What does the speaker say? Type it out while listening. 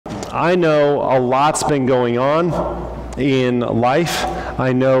I know a lot's been going on in life.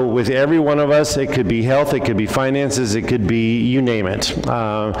 I know with every one of us, it could be health, it could be finances, it could be you name it.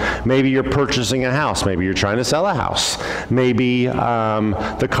 Maybe you're purchasing a house, maybe you're trying to sell a house, maybe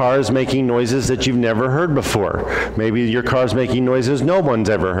the car is making noises that you've never heard before, maybe your car's making noises no one's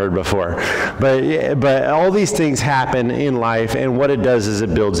ever heard before. But all these things happen in life, and what it does is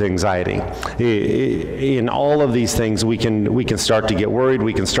it builds anxiety. In all of these things, we can start to get worried,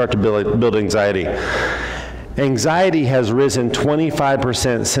 we can start to build anxiety. Anxiety has risen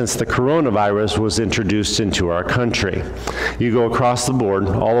 25% since the coronavirus was introduced into our country. You go across the board,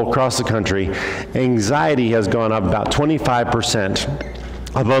 all across the country, anxiety has gone up about 25%.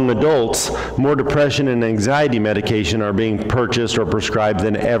 Among adults, more depression and anxiety medication are being purchased or prescribed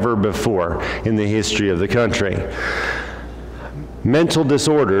than ever before in the history of the country. Mental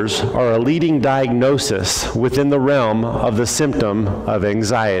disorders are a leading diagnosis within the realm of the symptom of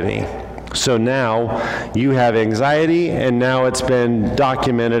anxiety. So now you have anxiety, and now it's been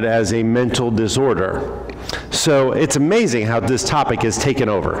documented as a mental disorder. So it's amazing how this topic is taken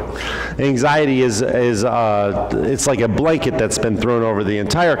over. Anxiety is it's like a blanket that's been thrown over the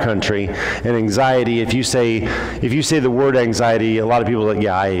entire country. And anxiety, if you say the word anxiety, a lot of people are like,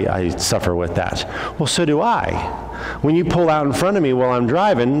 yeah, I suffer with that. Well, so do I. When you pull out in front of me while I'm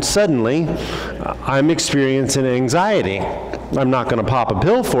driving, suddenly I'm experiencing anxiety. I'm not going to pop a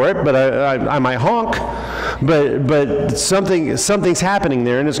pill for it, but I might honk. But something's happening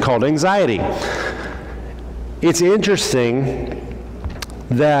there, and it's called anxiety. It's interesting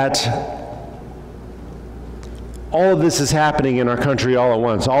that all of this is happening in our country all at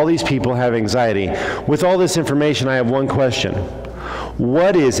once. All these people have anxiety. With all this information, I have one question.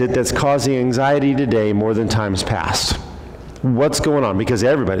 What is it that's causing anxiety today more than times past? What's going on? Because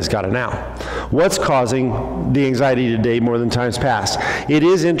everybody's got it now. What's causing the anxiety today more than times past? It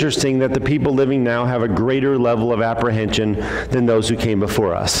is interesting that the people living now have a greater level of apprehension than those who came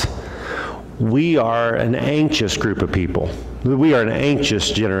before us. We are an anxious group of people. We are an anxious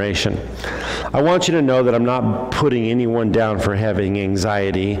generation. I want you to know that I'm not putting anyone down for having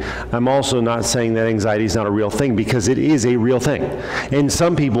anxiety. I'm also not saying that anxiety is not a real thing, because it is a real thing. And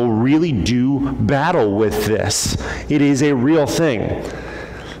some people really do battle with this. It is a real thing.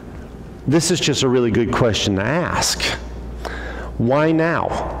 This is just a really good question to ask. Why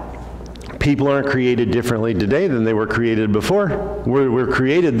now? People aren't created differently today than they were created before. We're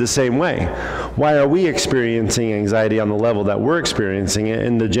created the same way. Why are we experiencing anxiety on the level that we're experiencing it?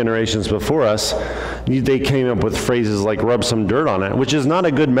 In the generations before us, they came up with phrases like rub some dirt on it, which is not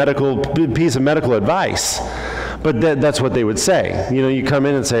a good piece of medical advice. But that's what they would say. You know, you come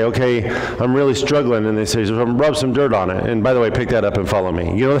in and say, okay, I'm really struggling, and they say, rub some dirt on it. And by the way, pick that up and follow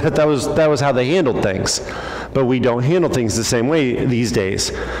me. You know, that was how they handled things. But we don't handle things the same way these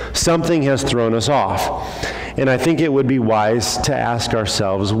days. Something has thrown us off. And I think it would be wise to ask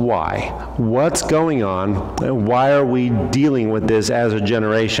ourselves why. What's going on, and why are we dealing with this as a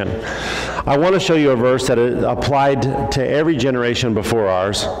generation? I want to show you a verse that applied to every generation before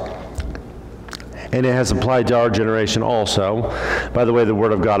ours. And it has applied to our generation also. By the way, the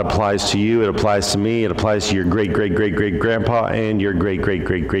Word of God applies to you, it applies to me, it applies to your great-great-great-great-grandpa and your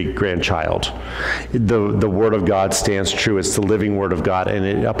great-great-great-great-grandchild. The Word of God stands true. It's the living Word of God, and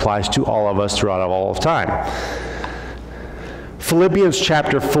it applies to all of us throughout all of time. Philippians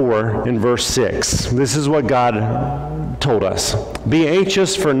chapter 4 and verse 6. This is what God told us. Be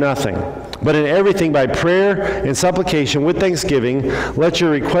anxious for nothing, but in everything by prayer and supplication with thanksgiving, let your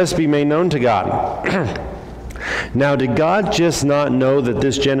requests be made known to God. Now, did God just not know that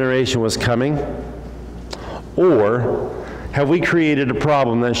this generation was coming? Or have we created a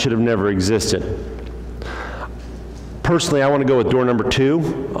problem that should have never existed? Personally, I want to go with door number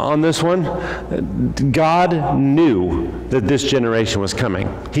 2 on this one. God knew that this generation was coming.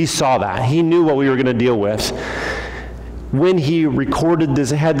 He saw that. He knew what we were going to deal with. When he recorded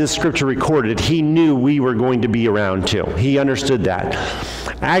this, had this scripture recorded, he knew we were going to be around too. He understood that.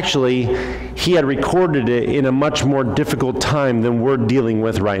 Actually, he had recorded it in a much more difficult time than we're dealing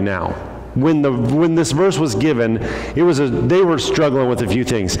with right now. When this verse was given, they were struggling with a few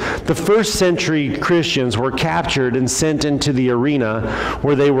things. The first century Christians were captured and sent into the arena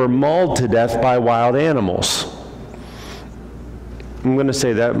where they were mauled to death by wild animals. I'm going to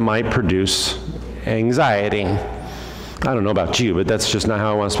say that might produce anxiety. I don't know about you, but that's just not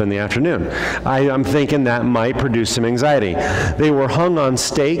how I want to spend the afternoon. I'm thinking that might produce some anxiety. They were hung on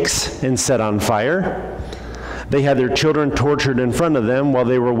stakes and set on fire. They had their children tortured in front of them while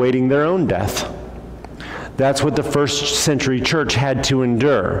they were waiting their own death. That's what the first century church had to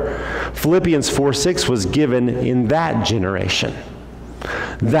endure. Philippians 4:6 was given in that generation.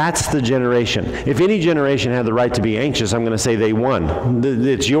 That's the generation. If any generation had the right to be anxious, I'm going to say they won.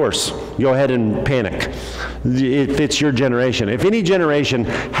 It's yours. Go ahead and panic. If it's your generation. If any generation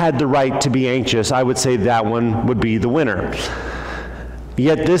had the right to be anxious, I would say that one would be the winner.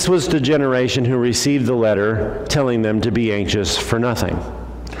 Yet this was the generation who received the letter telling them to be anxious for nothing.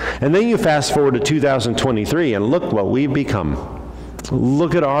 And then you fast forward to 2023, and look what we've become.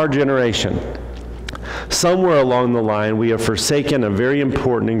 Look at our generation. Somewhere along the line, we have forsaken a very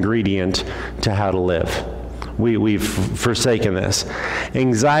important ingredient to how to live. We've forsaken this.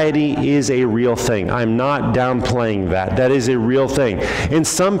 Anxiety is a real thing. I'm not downplaying that. That is a real thing. And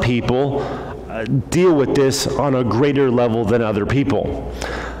some people deal with this on a greater level than other people.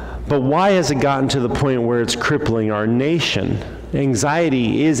 But why has it gotten to the point where it's crippling our nation?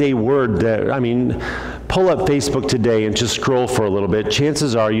 Anxiety is a word that, pull up Facebook today and just scroll for a little bit.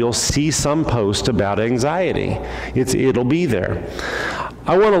 Chances are you'll see some post about anxiety. It'll be there.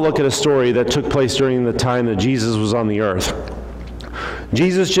 I want to look at a story that took place during the time that Jesus was on the earth.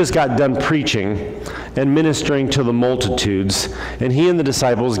 Jesus just got done preaching and ministering to the multitudes, and he and the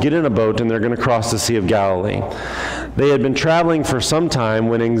disciples get in a boat and they're going to cross the Sea of Galilee. They had been traveling for some time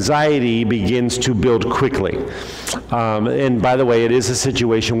when anxiety begins to build quickly. And by the way, it is a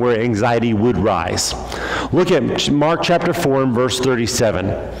situation where anxiety would rise. Look at Mark chapter 4 and verse 37.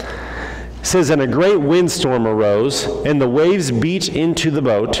 It says, "And a great windstorm arose, and the waves beat into the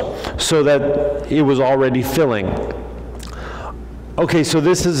boat, so that it was already filling." Okay, so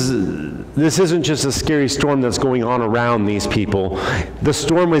this isn't just a scary storm that's going on around these people. The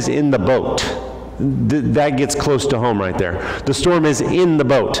storm is in the boat. That gets close to home right there. The storm is in the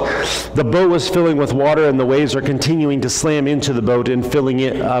boat. The boat was filling with water, and the waves are continuing to slam into the boat and filling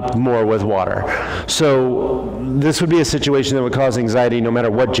it up more with water. So this would be a situation that would cause anxiety no matter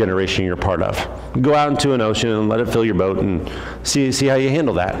what generation you're part of. Go out into an ocean and let it fill your boat and see how you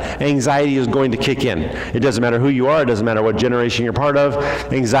handle that. Anxiety is going to kick in. It doesn't matter who you are. It doesn't matter what generation you're part of.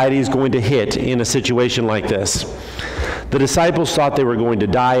 Anxiety is going to hit in a situation like this. The disciples thought they were going to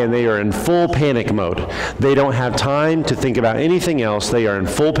die, and they are in full panic mode. They don't have time to think about anything else. They are in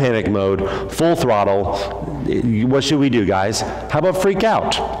full panic mode, full throttle. What should we do, guys? How about freak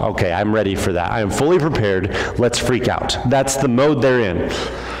out? Okay, I'm ready for that. I am fully prepared. Let's freak out. That's the mode they're in.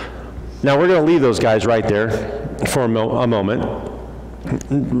 Now, we're going to leave those guys right there for a moment,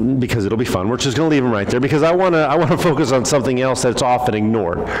 because it'll be fun. We're just going to leave them right there because I want to focus on something else that's often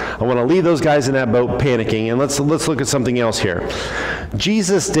ignored. I want to leave those guys in that boat panicking, and let's look at something else here.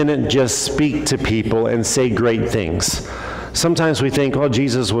 Jesus didn't just speak to people and say great things. Sometimes we think, oh,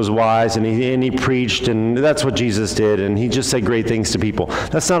 Jesus was wise and he preached, and that's what Jesus did, and he just said great things to people.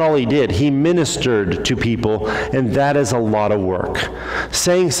 That's not all he did. He ministered to people, and that is a lot of work.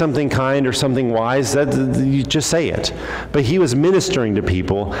 Saying something kind or something wise, you just say it. But he was ministering to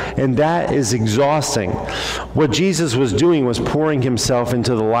people, and that is exhausting. What Jesus was doing was pouring himself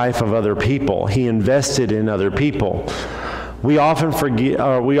into the life of other people. He invested in other people. We often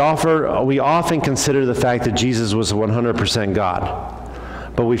forget, we often consider the fact that Jesus was 100% God,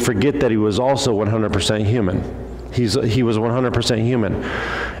 but we forget that he was also 100% human. He was 100% human.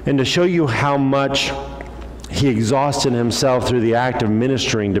 And to show you how much he exhausted himself through the act of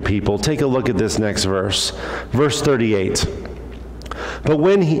ministering to people, take a look at this next verse. Verse 38. But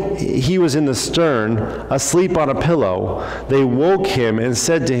when he was in the stern, asleep on a pillow, they woke him and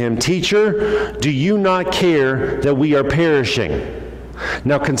said to him, "Teacher, do you not care that we are perishing?"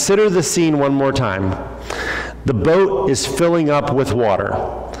 Now consider the scene one more time. The boat is filling up with water.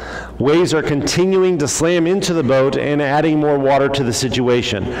 Waves are continuing to slam into the boat and adding more water to the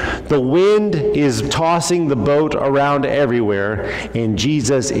situation. The wind is tossing the boat around everywhere, and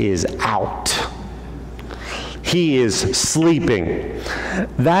Jesus is out. He is sleeping.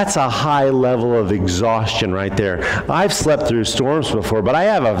 That's a high level of exhaustion right there. I've slept through storms before, but I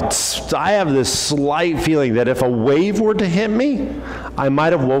have this slight feeling that if a wave were to hit me, I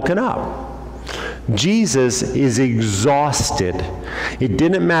might have woken up. Jesus is exhausted. It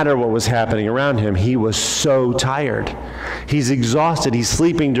didn't matter what was happening around him. He was so tired. He's exhausted. He's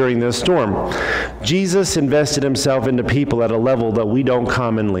sleeping during this storm. Jesus invested himself into people at a level that we don't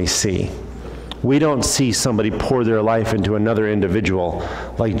commonly see. We don't see somebody pour their life into another individual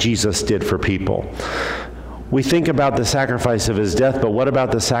like Jesus did for people. We think about the sacrifice of his death, but what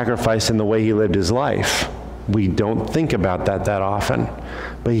about the sacrifice in the way he lived his life? We don't think about that often.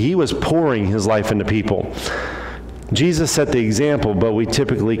 But he was pouring his life into people. Jesus set the example, but we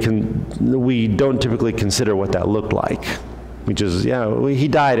don't typically consider what that looked like. He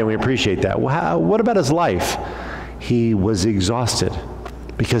died and we appreciate that. Well, what about his life? He was exhausted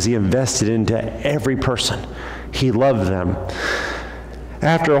because he invested into every person. He loved them.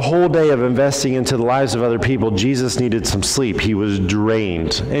 After a whole day of investing into the lives of other people, Jesus needed some sleep. He was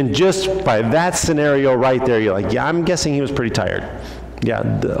drained. And just by that scenario right there, you're like, yeah, I'm guessing he was pretty tired. Yeah,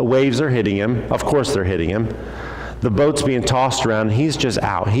 the waves are hitting him. Of course they're hitting him. The boat's being tossed around. He's just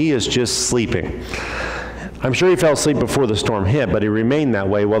out. He is just sleeping. I'm sure he fell asleep before the storm hit, but he remained that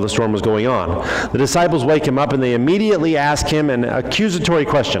way while the storm was going on. The disciples wake him up and they immediately ask him an accusatory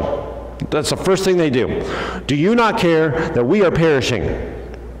question. That's the first thing they do. Do you not care that we are perishing?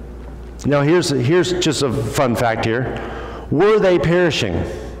 Now here's just a fun fact here. Were they perishing?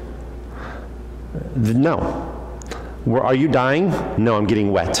 No. Are you dying? No, I'm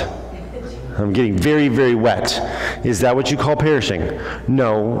getting wet. I'm getting very, very wet. Is that what you call perishing?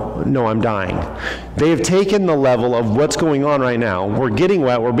 No, I'm dying. They have taken the level of what's going on right now. We're getting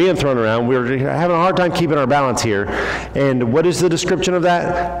wet, we're being thrown around, we're having a hard time keeping our balance here. And what is the description of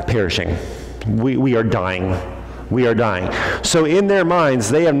that? Perishing. We are dying. We are dying. So in their minds,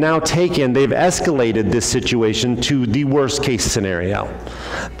 they've escalated this situation to the worst case scenario.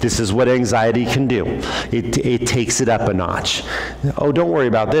 This is what anxiety can do. It takes it up a notch. Oh, don't worry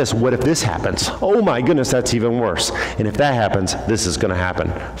about this. What if this happens? Oh my goodness, that's even worse. And if that happens, this is going to happen.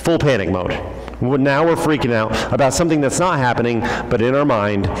 Full panic mode. Now we're freaking out about something that's not happening, but in our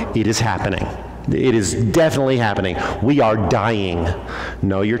mind, it is happening. It is definitely happening. We are dying.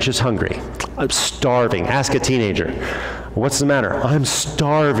 No, you're just hungry. I'm starving. Ask a teenager. What's the matter? I'm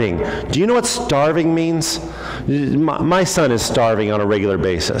starving. Do you know what starving means? My son is starving on a regular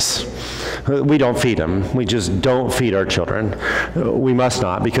basis. We don't feed him. We just don't feed our children. We must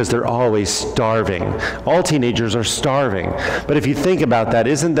not, because they're always starving. All teenagers are starving. But if you think about that,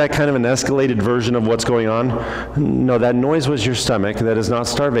 isn't that kind of an escalated version of what's going on? No, that noise was your stomach. That is not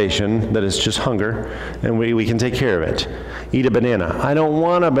starvation. That is just hunger, and we can take care of it. Eat a banana. I don't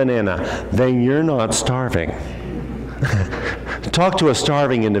want a banana. Then you're not starving. Talk to a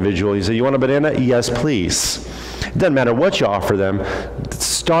starving individual. You say, you want a banana? Yes, please. It doesn't matter what you offer them.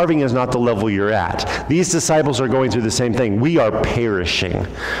 Starving is not the level you're at. These disciples are going through the same thing. We are perishing.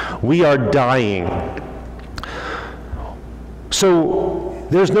 We are dying. So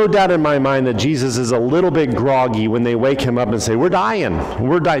there's no doubt in my mind that Jesus is a little bit groggy when they wake him up and say, we're dying.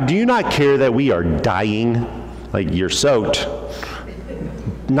 We're dying. Do you not care that we are dying? Like you're soaked.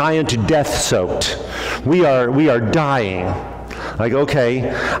 Nigh unto death soaked. We are dying. Like, okay,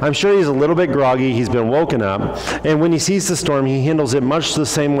 I'm sure he's a little bit groggy. He's been woken up. And when he sees the storm, he handles it much the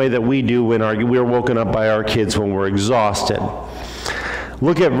same way that we do when we're woken up by our kids when we're exhausted.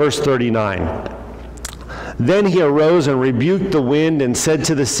 Look at verse 39. Then he arose and rebuked the wind and said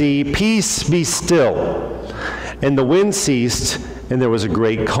to the sea, peace, be still. And the wind ceased, and there was a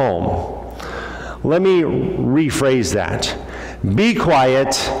great calm. Let me rephrase that. Be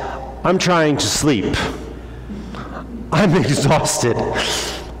quiet. I'm trying to sleep. I'm exhausted.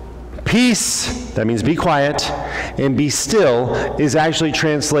 Peace, that means be quiet, and be still is actually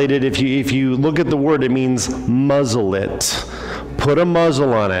translated, if you look at the word, it means muzzle it. Put a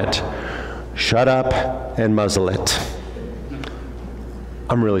muzzle on it. Shut up and muzzle it.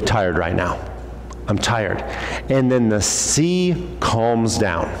 I'm really tired right now. I'm tired. And then the sea calms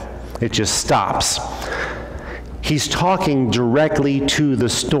down. It just stops. He's talking directly to the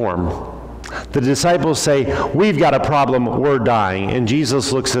storm. The disciples say, we've got a problem, we're dying. And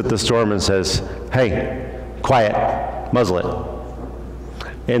Jesus looks at the storm and says, hey, quiet, muzzle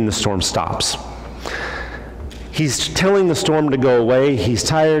it. And the storm stops. He's telling the storm to go away. He's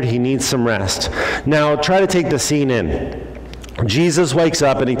tired, he needs some rest. Now try to take the scene in. Jesus wakes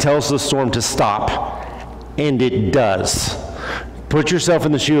up and he tells the storm to stop, and it does. Put yourself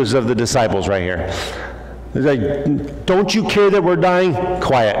in the shoes of the disciples right here. It's like, don't you care that we're dying?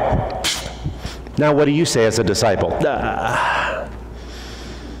 Quiet. Now what do you say as a disciple? Are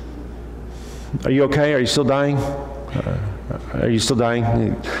you okay? Are you still dying? Are you still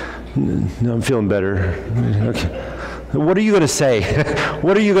dying? No, I'm feeling better. Okay. What are you going to say?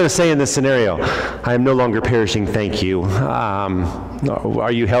 What are you going to say in this scenario? I am no longer perishing, thank you.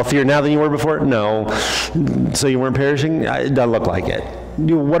 Are you healthier now than you were before? No. So you weren't perishing? It doesn't look like it.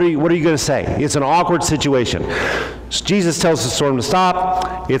 What are you going to say? It's an awkward situation. Jesus tells the storm to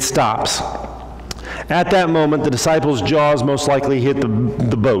stop. It stops. At that moment, the disciples' jaws most likely hit the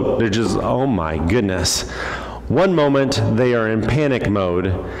boat. They're just, oh my goodness. One moment, they are in panic mode.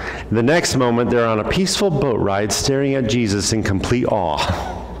 The next moment, they're on a peaceful boat ride staring at Jesus in complete awe.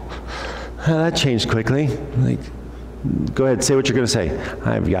 That changed quickly. Like, go ahead, say what you're going to say.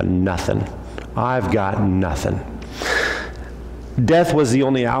 I've got nothing. I've got nothing. Death was the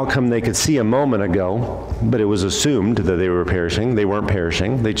only outcome they could see a moment ago, but it was assumed that they were perishing. They weren't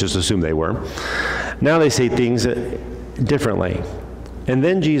perishing. They just assumed they were. Now they say things differently. And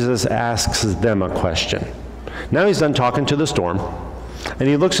then Jesus asks them a question. Now he's done talking to the storm, and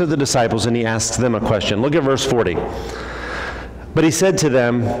he looks at the disciples and he asks them a question. Look at verse 40. But he said to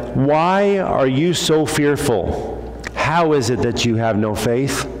them, "Why are you so fearful? How is it that you have no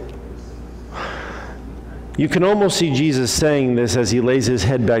faith?" You can almost see Jesus saying this as he lays his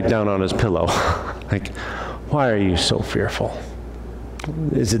head back down on his pillow. Like, why are you so fearful?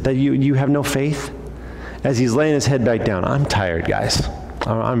 Is it that you have no faith? As he's laying his head back down, I'm tired, guys.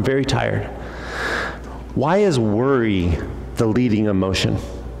 I'm very tired. Why is worry the leading emotion?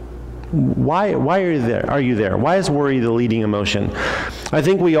 Why are you there? Why is worry the leading emotion? I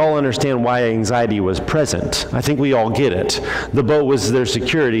think we all understand why anxiety was present. I think we all get it. The boat was their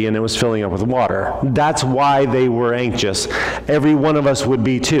security and it was filling up with water. That's why they were anxious. Every one of us would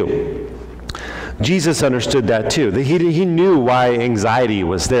be too. Jesus understood that too. He knew why anxiety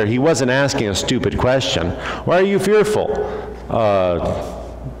was there. He wasn't asking a stupid question. Why are you fearful?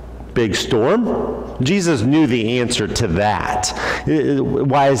 Big storm? Jesus knew the answer to that.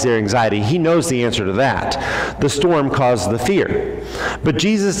 Why is there anxiety? He knows the answer to that. The storm caused the fear. But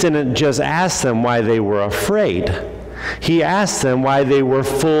Jesus didn't just ask them why they were afraid. He asked them why they were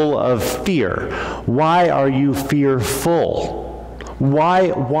full of fear. Why are you fearful?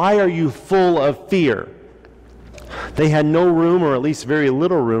 Why are you full of fear? They had no room, or at least very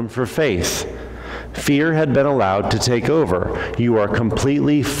little room, for faith. Fear had been allowed to take over. You are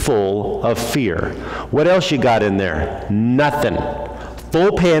completely full of fear. What else you got in there? Nothing.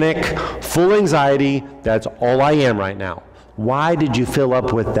 Full panic, full anxiety. That's all I am right now. Why did you fill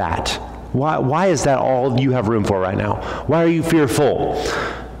up with that? Why is that all you have room for right now? Why are you fearful?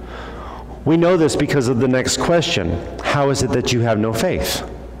 We know this because of the next question. How is it that you have no faith?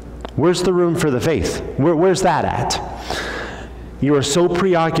 Where's the room for the faith? Where's that at? You are so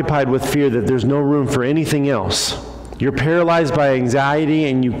preoccupied with fear that there's no room for anything else. You're paralyzed by anxiety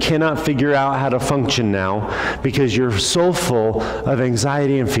and you cannot figure out how to function now because you're so full of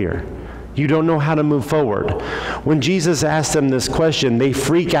anxiety and fear. You don't know how to move forward. When Jesus asked them this question, they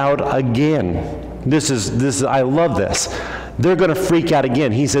freak out again. I love this. They're going to freak out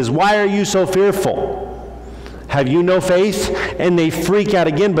again. He says, "Why are you so fearful? Have you no faith?" And they freak out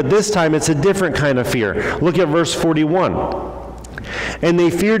again, but this time it's a different kind of fear. Look at verse 41. And they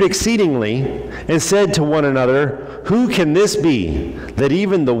feared exceedingly and said to one another, "Who can this be, that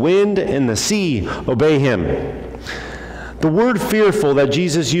even the wind and the sea obey him?" The word fearful that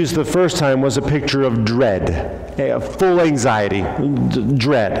Jesus used the first time was a picture of dread, full anxiety,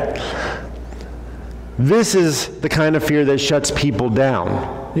 dread. This is the kind of fear that shuts people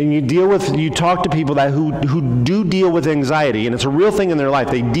down. And you talk to people who do deal with anxiety, and it's a real thing in their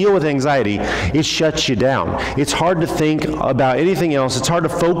life. They deal with anxiety. It shuts you down. It's hard to think about anything else. It's hard to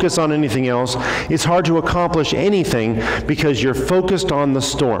focus on anything else. It's hard to accomplish anything because you're focused on the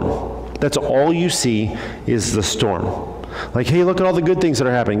storm. That's all you see is the storm. Like, hey, look at all the good things that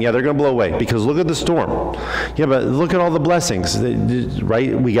are happening. Yeah, they're going to blow away because look at the storm. Yeah, but look at all the blessings,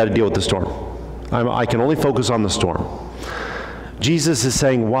 right? We got to deal with the storm. I can only focus on the storm. Jesus is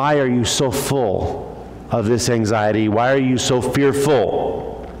saying, why are you so full of this anxiety? Why are you so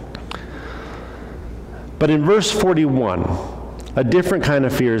fearful? But in verse 41, a different kind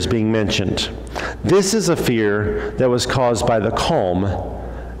of fear is being mentioned. This is a fear that was caused by the calm,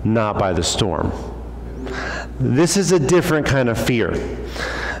 not by the storm. This is a different kind of fear.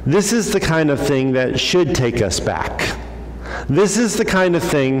 This is the kind of thing that should take us back. This is the kind of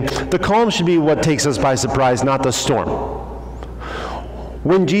thing, the calm should be what takes us by surprise, not the storm.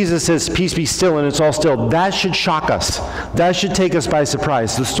 When Jesus says, "Peace be still," and it's all still, that should shock us. That should take us by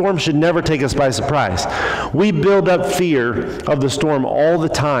surprise. The storm should never take us by surprise. We build up fear of the storm all the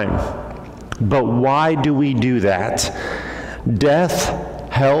time. But why do we do that? Death,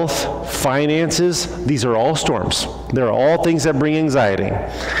 health, finances, these are all storms. They're all things that bring anxiety.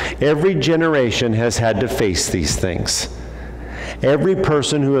 Every generation has had to face these things. Every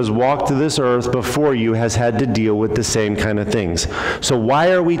person who has walked to this earth before you has had to deal with the same kind of things. So why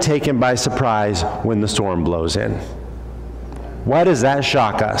are we taken by surprise when the storm blows in? Why does that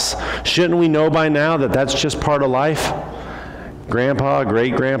shock us? Shouldn't we know by now that that's just part of life? Grandpa,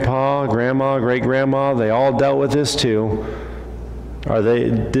 great-grandpa, grandma, great-grandma, they all dealt with this too.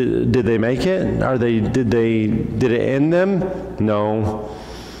 Did they make it? Did it end them? No.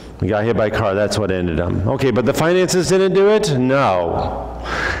 We got hit by a car, that's what ended them. Okay, but the finances didn't do it? No.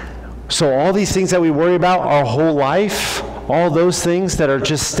 So all these things that we worry about our whole life, all those things that are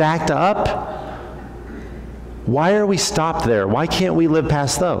just stacked up, why are we stopped there? Why can't we live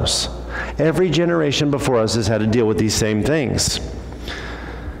past those? Every generation before us has had to deal with these same things.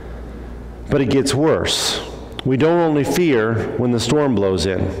 But it gets worse. We don't only fear when the storm blows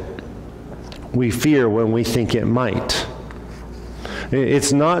in. We fear when we think it might.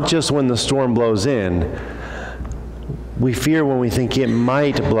 It's not just when the storm blows in. We fear when we think it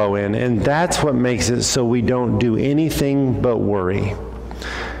might blow in, and that's what makes it so we don't do anything but worry.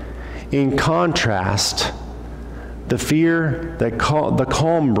 In contrast, the fear that the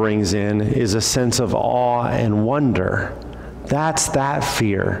calm brings in is a sense of awe and wonder. That's that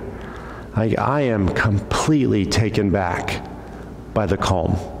fear. I am completely taken back by the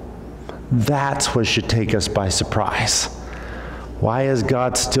calm. That's what should take us by surprise. Why is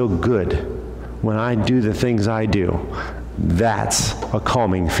God still good when I do the things I do? That's a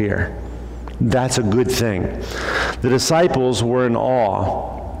calming fear. That's a good thing. The disciples were in awe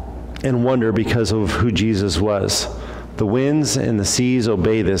and wonder because of who Jesus was. The winds and the seas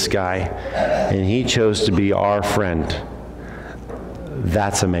obey this guy, and he chose to be our friend.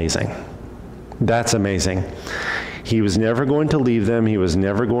 That's amazing. That's amazing. He was never going to leave them. He was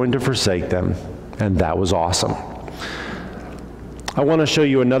never going to forsake them, and that was awesome. I want to show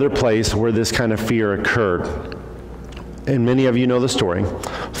you another place where this kind of fear occurred. And many of you know the story.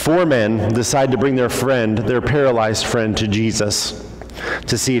 4 men decide to bring their paralyzed friend, to Jesus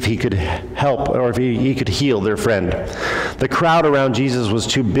to see if he could help or if he could heal their friend. The crowd around Jesus was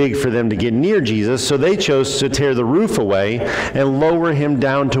too big for them to get near Jesus, so they chose to tear the roof away and lower him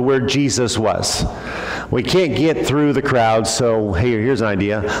down to where Jesus was. We can't get through the crowd, so hey, here's an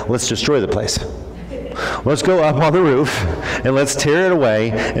idea. Let's destroy the place. Let's go up on the roof and let's tear it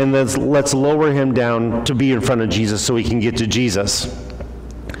away and let's lower him down to be in front of Jesus so he can get to Jesus.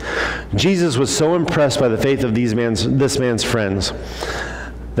 Jesus was so impressed by the faith of this man's friends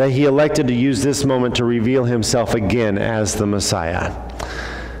that he elected to use this moment to reveal himself again as the Messiah.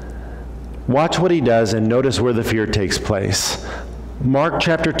 Watch what he does and notice where the fear takes place. Mark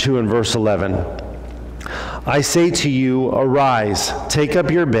chapter 2 and verse 11. I say to you, arise, take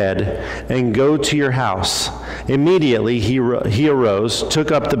up your bed, and go to your house. Immediately he arose,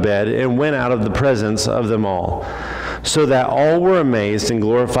 took up the bed, and went out of the presence of them all, so that all were amazed and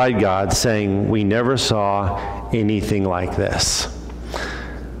glorified God, saying, we never saw anything like this.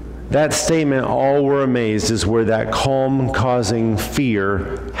 That statement, all were amazed, is where that calm-causing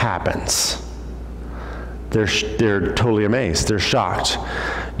fear happens. They're totally amazed. They're shocked.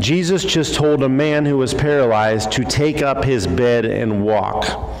 Jesus just told a man who was paralyzed to take up his bed and walk.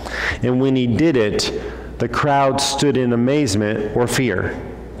 And when he did it, the crowd stood in amazement or fear.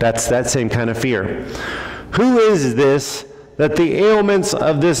 That's that same kind of fear. Who is this that the ailments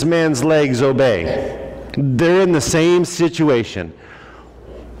of this man's legs obey? They're in the same situation.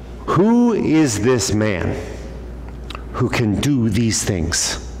 Who is this man who can do these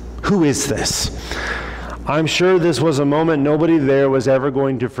things? Who is this? I'm sure this was a moment nobody there was ever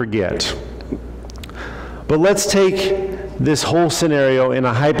going to forget. But let's take this whole scenario in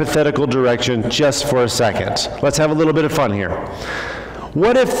a hypothetical direction just for a second. Let's have a little bit of fun here.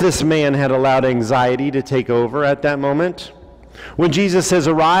 What if this man had allowed anxiety to take over at that moment? When Jesus says,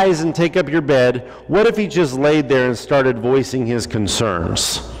 arise and take up your bed, what if he just laid there and started voicing his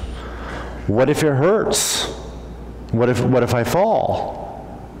concerns? What if it hurts? What if I fall?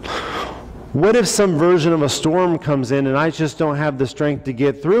 What if some version of a storm comes in and I just don't have the strength to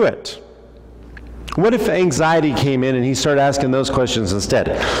get through it? What if anxiety came in and he started asking those questions instead?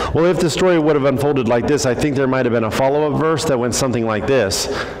 Well, if the story would have unfolded like this, I think there might have been a follow-up verse that went something like this.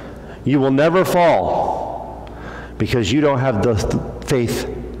 You will never fall because you don't have the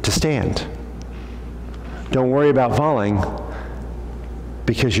faith to stand. Don't worry about falling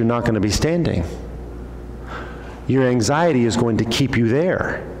because you're not going to be standing. Your anxiety is going to keep you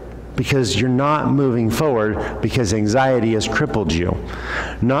there because you're not moving forward because anxiety has crippled you.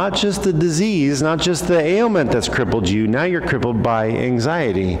 Not just the disease, not just the ailment that's crippled you, now you're crippled by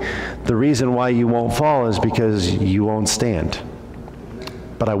anxiety. The reason why you won't fall is because you won't stand.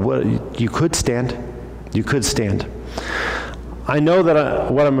 But you could stand. You could stand. I know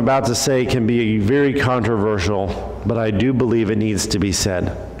that what I'm about to say can be very controversial, but I do believe it needs to be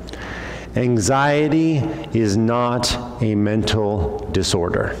said. Anxiety is not a mental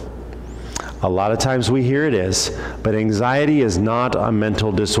disorder. A lot of times we hear it is, but anxiety is not a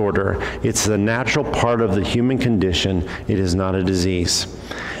mental disorder. It's the natural part of the human condition. It is not a disease.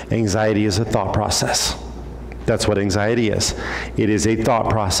 Anxiety is a thought process. That's what anxiety is. It is a thought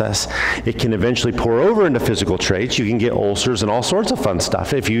process. It can eventually pour over into physical traits. You can get ulcers and all sorts of fun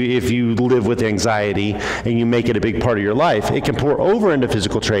stuff. If you live with anxiety and you make it a big part of your life, it can pour over into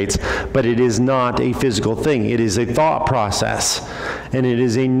physical traits, but it is not a physical thing. It is a thought process, and it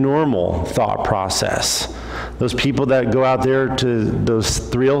is a normal thought process. Those people that go out there to those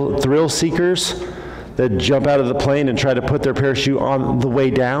thrill seekers, that jump out of the plane and try to put their parachute on the way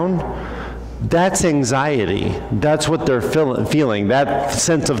down, that's anxiety. That's what they're feeling. That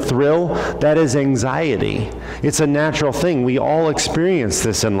sense of thrill, that is anxiety. It's a natural thing. We all experience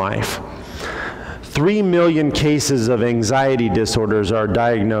this in life. 3 million cases of anxiety disorders are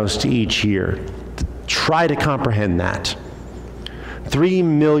diagnosed each year. Try to comprehend that. 3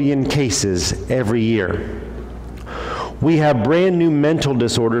 million cases every year. We have brand new mental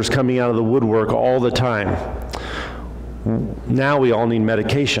disorders coming out of the woodwork all the time. Now we all need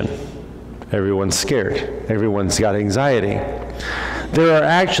medication. Everyone's scared. Everyone's got anxiety. There are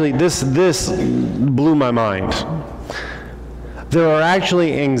actually, this blew my mind. There are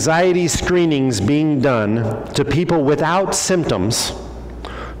actually anxiety screenings being done to people without symptoms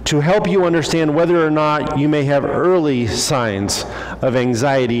to help you understand whether or not you may have early signs of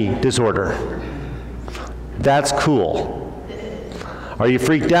anxiety disorder. That's cool. Are you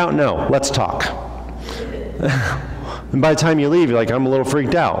freaked out? No. Let's talk. And by the time you leave, you're like, I'm a little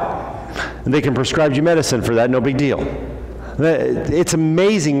freaked out. And they can prescribe you medicine for that, no big deal. It's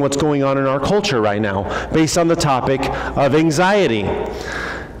amazing what's going on in our culture right now based on the topic of anxiety.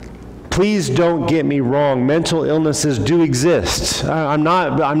 Please don't get me wrong, mental illnesses do exist. I'm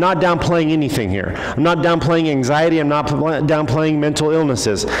not downplaying anything here. I'm not downplaying anxiety, I'm not downplaying mental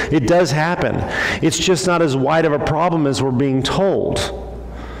illnesses. It does happen. It's just not as wide of a problem as we're being told.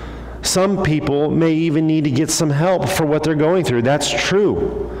 Some people may even need to get some help for what they're going through. That's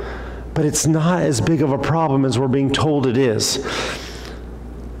true. But it's not as big of a problem as we're being told it is.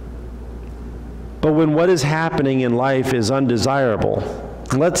 But when what is happening in life is undesirable,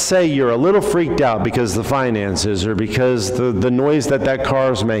 let's say you're a little freaked out because the finances or because the noise that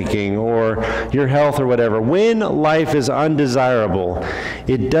car is making or your health or whatever. When life is undesirable,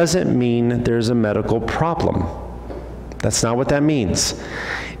 it doesn't mean there's a medical problem. That's not what that means.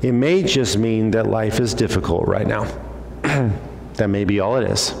 It may just mean that life is difficult right now. That may be all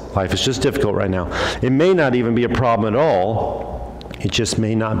it is. Life is just difficult right now. It may not even be a problem at all. It just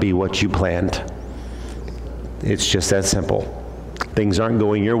may not be what you planned. It's just that simple. Things aren't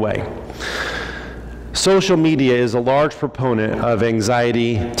going your way. Social media is a large proponent of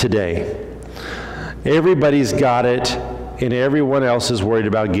anxiety today. Everybody's got it, and everyone else is worried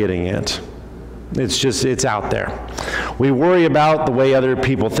about getting it. It's out there. We worry about the way other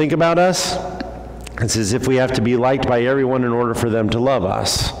people think about us. It's as if we have to be liked by everyone in order for them to love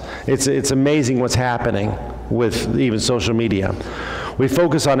us. It's amazing what's happening with even social media. We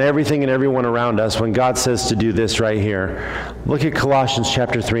focus on everything and everyone around us when God says to do this right here. Look at Colossians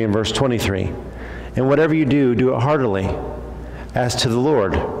chapter 3 and verse 23. And whatever you do, do it heartily, as to the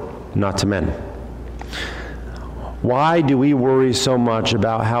Lord, not to men. Why do we worry so much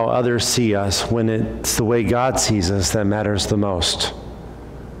about how others see us when it's the way God sees us that matters the most?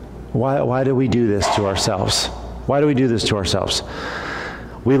 Why do we do this to ourselves? Why do we do this to ourselves?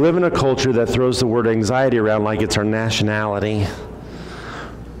 We live in a culture that throws the word anxiety around like it's our nationality.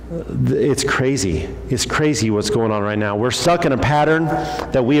 It's crazy. It's crazy what's going on right now. We're stuck in a pattern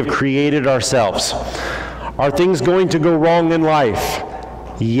that we have created ourselves. Are things going to go wrong in life?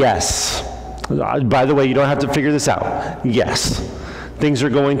 Yes. By the way, you don't have to figure this out. Yes. Things are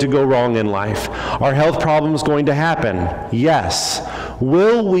going to go wrong in life. Are health problems going to happen? Yes.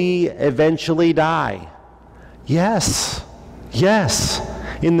 Will we eventually die? Yes. Yes.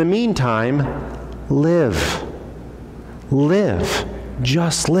 In the meantime, live. Live.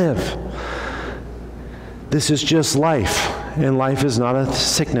 Just live. This is just life, and life is not a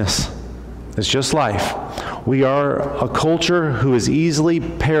sickness. It's just life. We are a culture who is easily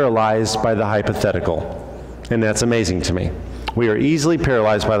paralyzed by the hypothetical, and that's amazing to me. We are easily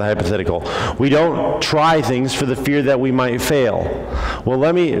paralyzed by the hypothetical. We don't try things for the fear that we might fail. Well,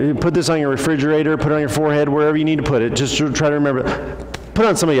 let me put this on your refrigerator, put it on your forehead, wherever you need to put it. Just try to remember. Put it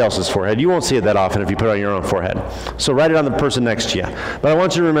on somebody else's forehead. You won't see it that often if you put it on your own forehead. So write it on the person next to you. But I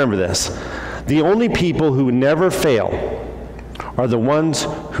want you to remember this. The only people who never fail are the ones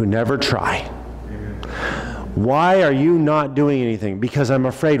who never try. Why are you not doing anything? Because I'm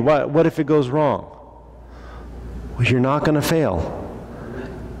afraid. What if it goes wrong? Well, you're not going to fail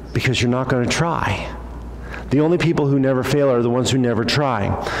because you're not going to try. The only people who never fail are the ones who never try.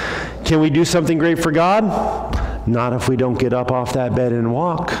 Can we do something great for God? Not if we don't get up off that bed and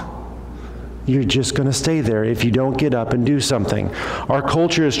walk. You're just going to stay there if you don't get up and do something. Our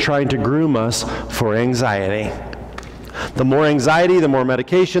culture is trying to groom us for anxiety. The more anxiety, the more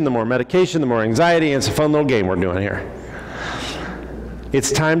medication, the more medication, the more anxiety, and it's a fun little game we're doing here.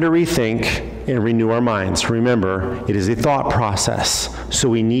 It's time to rethink and renew our minds. Remember, it is a thought process, so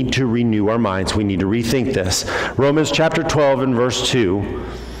we need to renew our minds. We need to rethink this. Romans chapter 12 and verse 2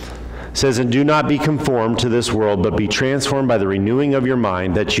 It says, and do not be conformed to this world, but be transformed by the renewing of your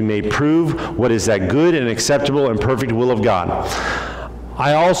mind, that you may prove what is that good and acceptable and perfect will of God.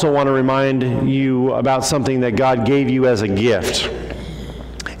 I also want to remind you about something that God gave you as a gift.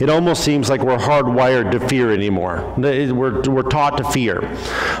 It almost seems like we're hardwired to fear anymore. We're taught to fear.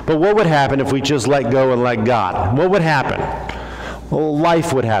 But what would happen if we just let go and let God? What would happen? Well,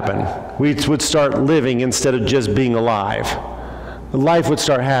 life would happen. We would start living instead of just being alive. Life would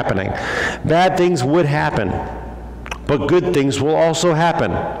start happening. Bad things would happen, but good things will also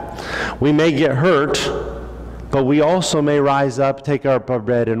happen. We may get hurt, but we also may rise up, take up our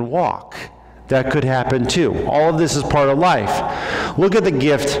bed, and walk. That could happen too. All of this is part of life. Look at the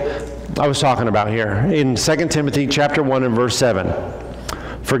gift I was talking about here in 2 Timothy chapter 1 and verse 7.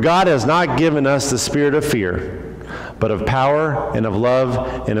 For God has not given us the spirit of fear, but of power and of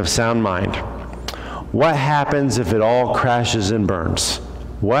love and of sound mind. What happens if it all crashes and burns?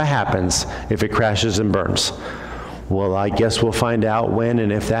 What happens if it crashes and burns? Well, I guess we'll find out when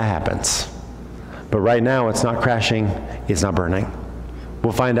and if that happens. But right now, it's not crashing, it's not burning.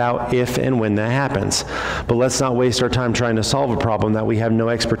 We'll find out if and when that happens. But let's not waste our time trying to solve a problem that we have no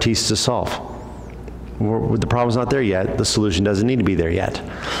expertise to solve. The problem's not there yet. The solution doesn't need to be there yet.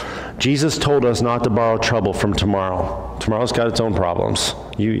 Jesus told us not to borrow trouble from tomorrow. Tomorrow's got its own problems.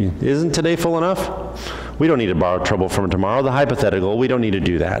 Isn't today full enough? We don't need to borrow trouble from tomorrow. The hypothetical, we don't need to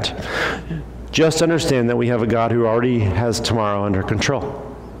do that. Just understand that we have a God who already has tomorrow under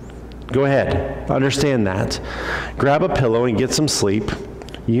control. Go ahead, understand that. Grab a pillow and get some sleep.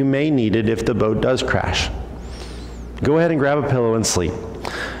 You may need it if the boat does crash. Go ahead and grab a pillow and sleep.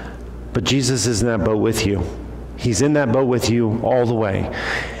 But Jesus is in that boat with you. He's in that boat with you all the way.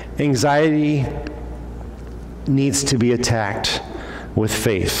 Anxiety needs to be attacked with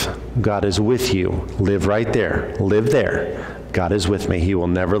faith. God is with you. Live right there. Live there. God is with me. He will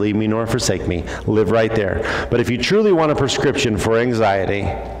never leave me nor forsake me. Live right there. But if you truly want a prescription for anxiety,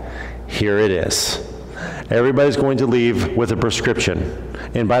 here it is. Everybody's going to leave with a prescription.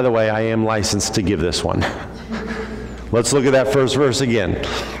 And by the way, I am licensed to give this one. Let's look at that first verse again.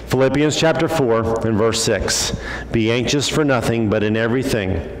 Philippians chapter 4 and verse 6. Be anxious for nothing, but in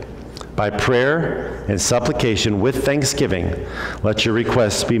everything, by prayer and supplication with thanksgiving, let your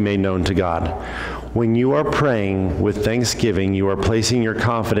requests be made known to God. When you are praying with thanksgiving, you are placing your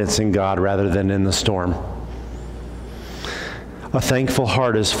confidence in God rather than in the storm. A thankful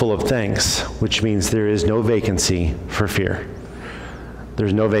heart is full of thanks, which means there is no vacancy for fear.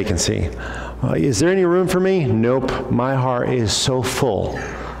 There's no vacancy. Is there any room for me? Nope. My heart is so full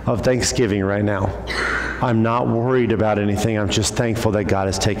of thanksgiving right now. I'm not worried about anything. I'm just thankful that God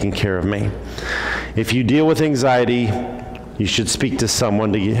is taking care of me. If you deal with anxiety, you should speak to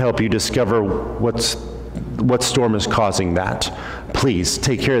someone to help you discover what storm is causing that. Please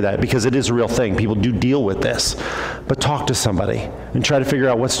take care of that, because it is a real thing. People do deal with this. But talk to somebody and try to figure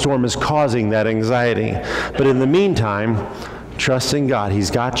out what storm is causing that anxiety. But in the meantime, trust in God.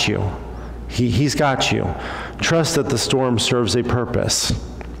 He's got you. He's got you. Trust that the storm serves a purpose,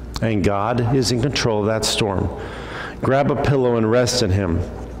 and God is in control of that storm. Grab a pillow and rest in Him.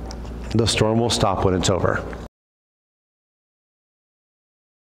 The storm will stop when it's over.